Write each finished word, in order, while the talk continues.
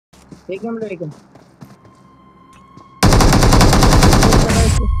एक हम लोग एक हम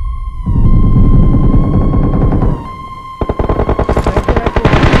राइट पे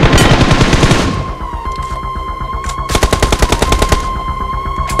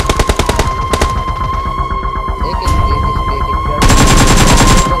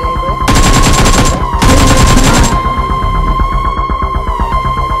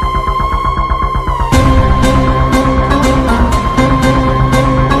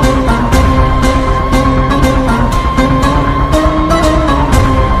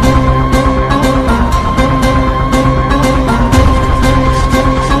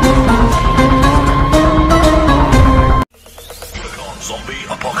Zombie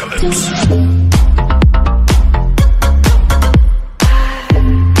apocalypse.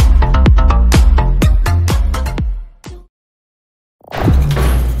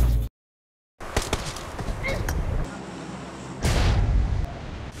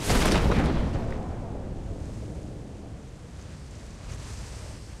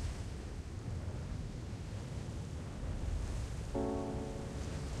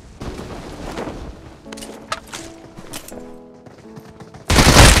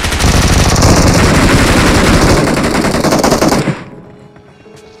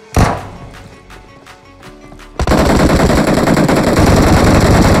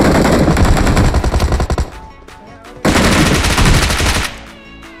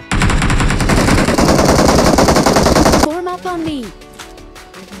 Form up on me.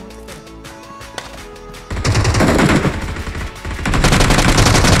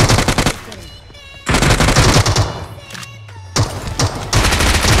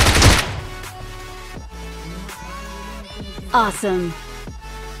 Awesome.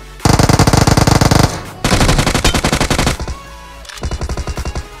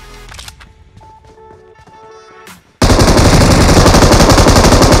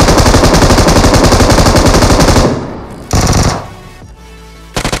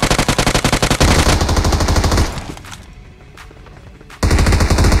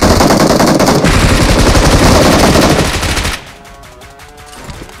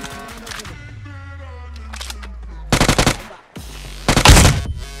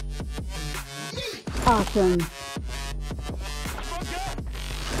 Awesome.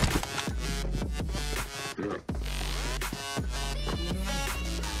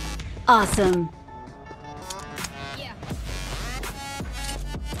 Awesome.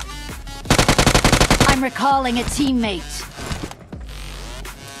 I'm recalling a teammate.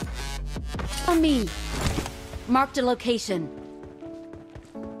 On me. Marked a location.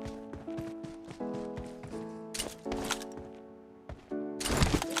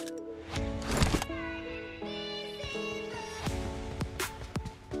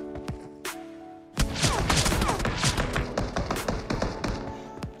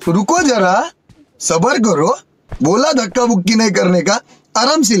 रुको जरा, सबर करो। बोला धक्का बुक्की नहीं करने का,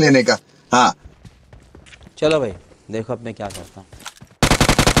 आराम से लेने का। हाँ चलो भाई, देखो अब मैं क्या करता हूँ।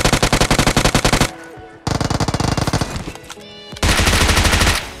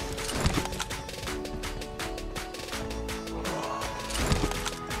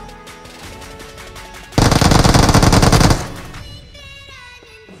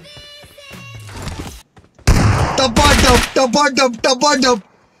 टपाटप टपाटप टपाटप,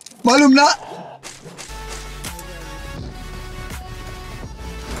 मालूम ना।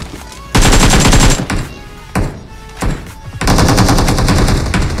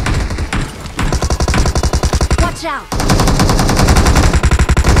 Watch out.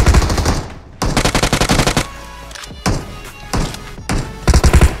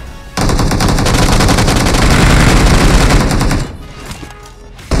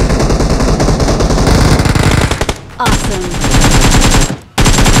 Awesome.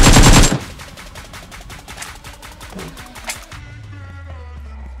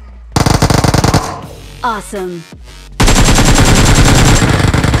 Awesome.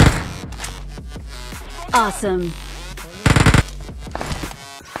 Awesome.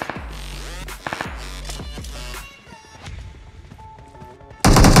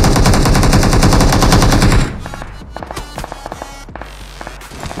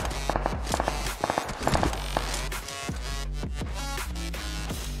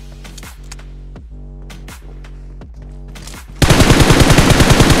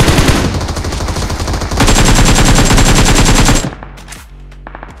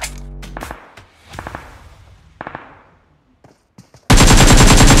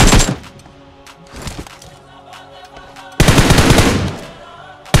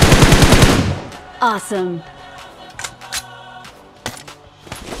 Awesome.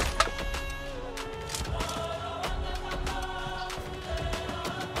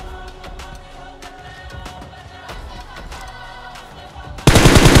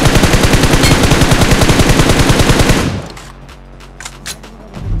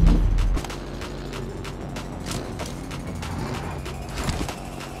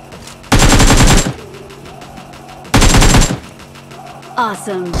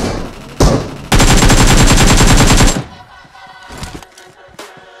 Awesome.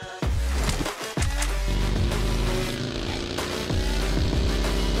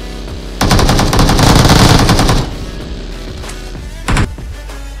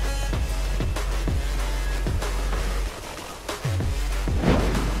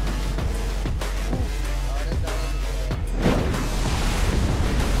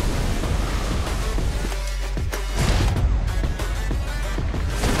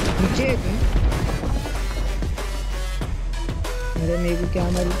 नीचे है क्या? अरे मेरे को क्या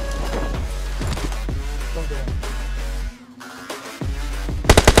मारी?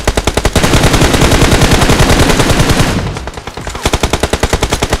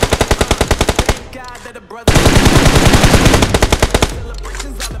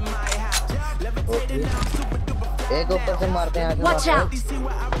 एक ऊपर से मारते हैं आगे Watch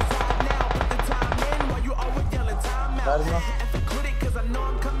out.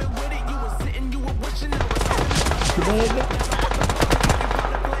 किधर है क्या?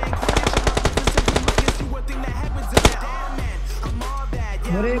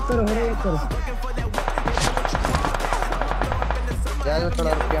 हरे एक करो ज्यादा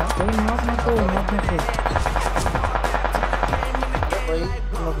थोड़ा रुपया कोई नॉक मत करो कोई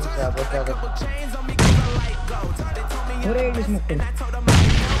लोग से आप ज्यादा हरे एक इसमें करो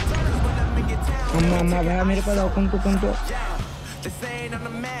अम्मा भाई मेरे पास आओ कौन तो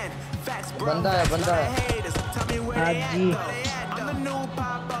बंदा है आज जी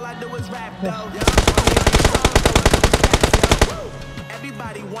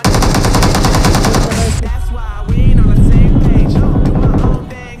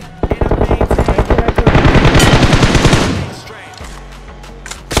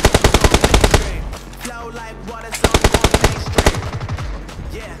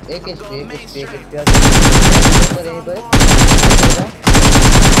एक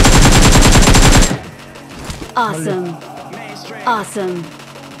Awesome. Awesome.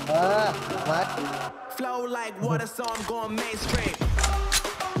 Flow like water, so I'm going mainstream.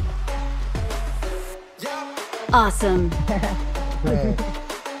 Awesome.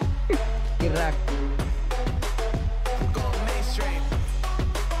 किराक I'm going mainstream.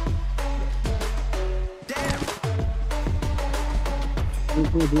 Damn.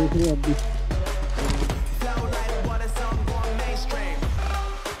 देख रहे अभी Flow like water, so I'm going mainstream.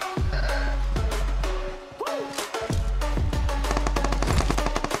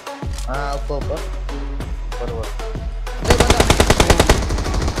 हाँ ऊपर बरोबर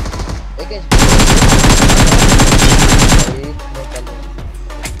एक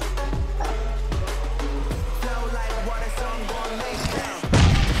Flow like water, so I'm going mainstream.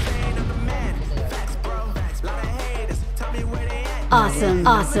 Saying I'm the man. Facts, bro. Lot of haters. Tell me where they at. Awesome.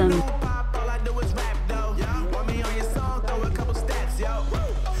 Awesome. Pop, all I do is rap, though. Want me on your song, throw a couple stacks, yo.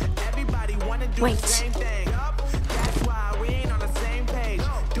 Everybody wanna do Wait. the same thing. That's why we ain't on the same page.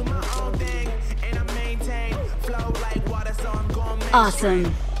 Do my own thing, and I maintain. Flow like water, so I'm going mainstream. Awesome.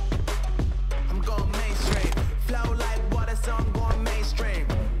 I'm going mainstream. Flow like water, so I'm going mainstream.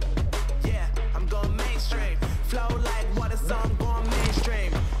 Yeah, I'm going mainstream. Flow like water, so I'm going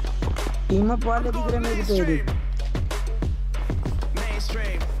mainstream. Team up वाले दिख रहे मेरे को ये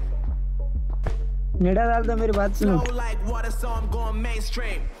Mainstream. नेड़ा डाल दो मेरी बात सुनो Flow like water, so I'm going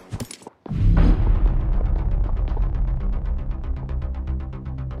mainstream.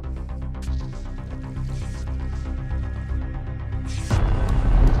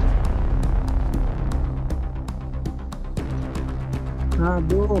 हाँ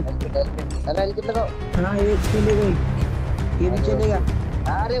दो अरे एलजी लगाओ हाँ एक चले गई ये भी चलेगा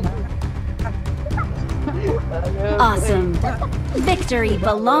अरे Awesome. Victory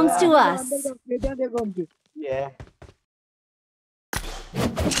belongs to us. देखो उनकी ये